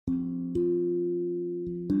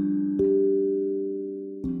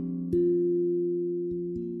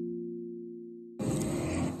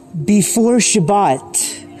Before Shabbat,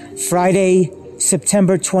 Friday,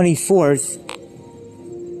 September 24th,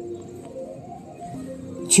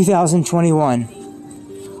 2021.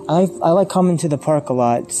 I like coming to the park a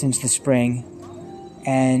lot since the spring,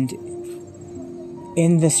 and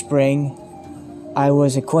in the spring, I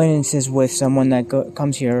was acquaintances with someone that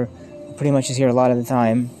comes here, pretty much is here a lot of the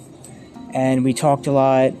time, and we talked a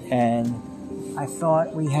lot, and I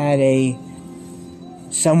thought we had a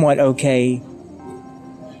somewhat okay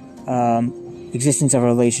existence of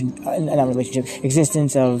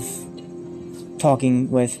existence of talking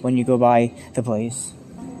with when you go by the place.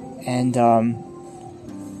 And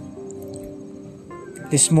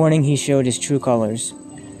this morning he showed his true colors.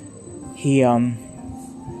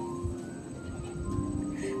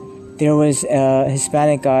 There was a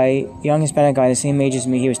Hispanic guy, young Hispanic guy, the same age as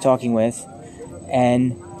me, he was talking with,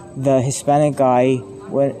 and the Hispanic guy,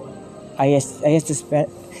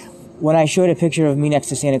 when I showed a picture of me next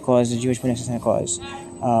to Santa Claus, the Jewish boy next to Santa Claus,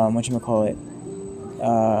 I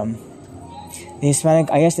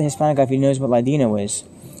asked the Hispanic guy if he knows what Ladino is.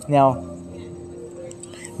 Now,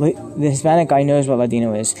 the Hispanic guy knows what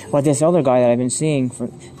Ladino is, but this other guy that I've been seeing,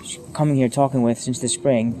 coming here talking with since the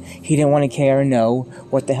spring, he didn't want to care or know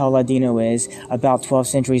what the hell Ladino is, about 12th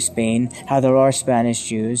century Spain, how there are Spanish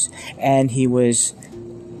Jews, and we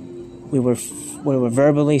were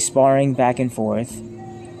verbally sparring back and forth.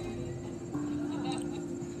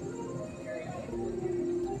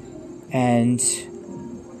 And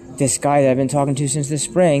this guy that I've been talking to since the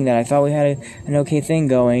spring, that I thought we had an okay thing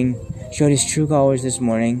going, showed his true colors this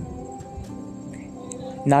morning.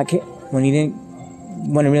 When he didn't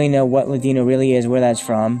want to really know what Ladino really is, where that's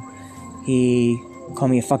from, he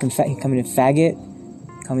called me a fucking faggot,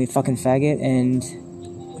 and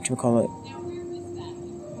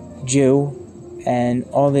Jew, and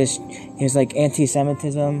all this. He was like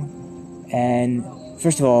anti-Semitism, and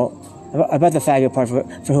first of all, about the faggot part, for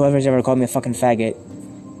whoever's ever called me a fucking faggot,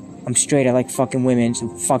 I'm straight, I like fucking women, so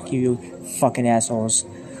fuck you fucking assholes.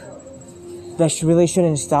 That really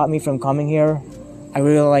shouldn't stop me from coming here. I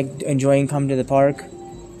really like enjoying coming to the park,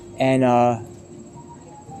 and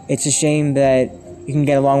it's a shame that you can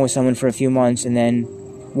get along with someone for a few months, and then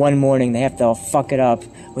one morning they have to fuck it up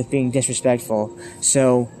with being disrespectful.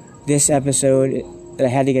 So this episode that I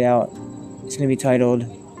had to get out, it's going to be titled,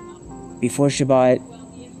 Before Shabbat,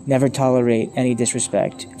 Never Tolerate Any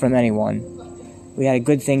Disrespect from Anyone. We had a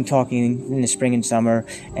good thing talking in the spring and summer,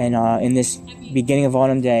 and in this beginning of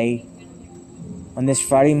autumn day, on this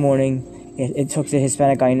Friday morning, it took the nice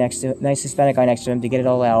Hispanic guy next to him to get it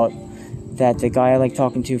all out, that the guy I like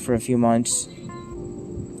talking to for a few months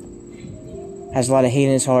has a lot of hate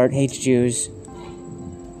in his heart, hates Jews,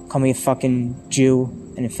 call me a fucking Jew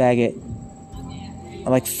and a faggot. I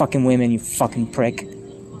like fucking women, you fucking prick.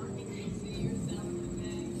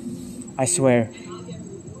 I swear.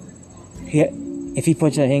 If he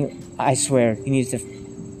puts a thing, I swear, he needs to.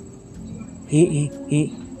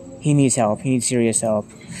 He needs help. He needs serious help.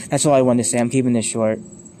 That's all I wanted to say. I'm keeping this short.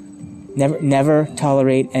 Never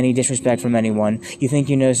tolerate any disrespect from anyone. You think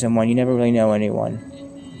you know someone, you never really know anyone.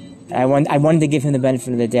 I wanted to give him the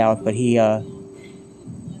benefit of the doubt, but the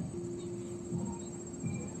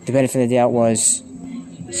benefit of the doubt was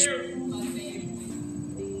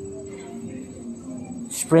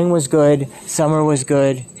spring was good, summer was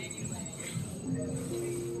good,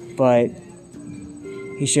 but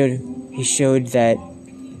he showed that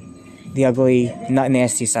the ugly, not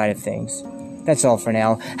nasty side of things. That's all for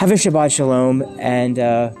now. Have a Shabbat Shalom, and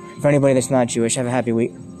for anybody that's not Jewish, have a happy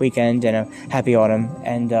weekend and a happy autumn,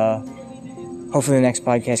 and hopefully the next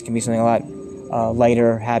podcast can be something a lot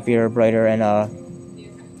lighter, happier, brighter, and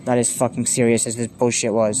not as fucking serious as this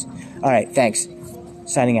bullshit was. Alright, thanks.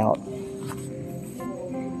 Signing out.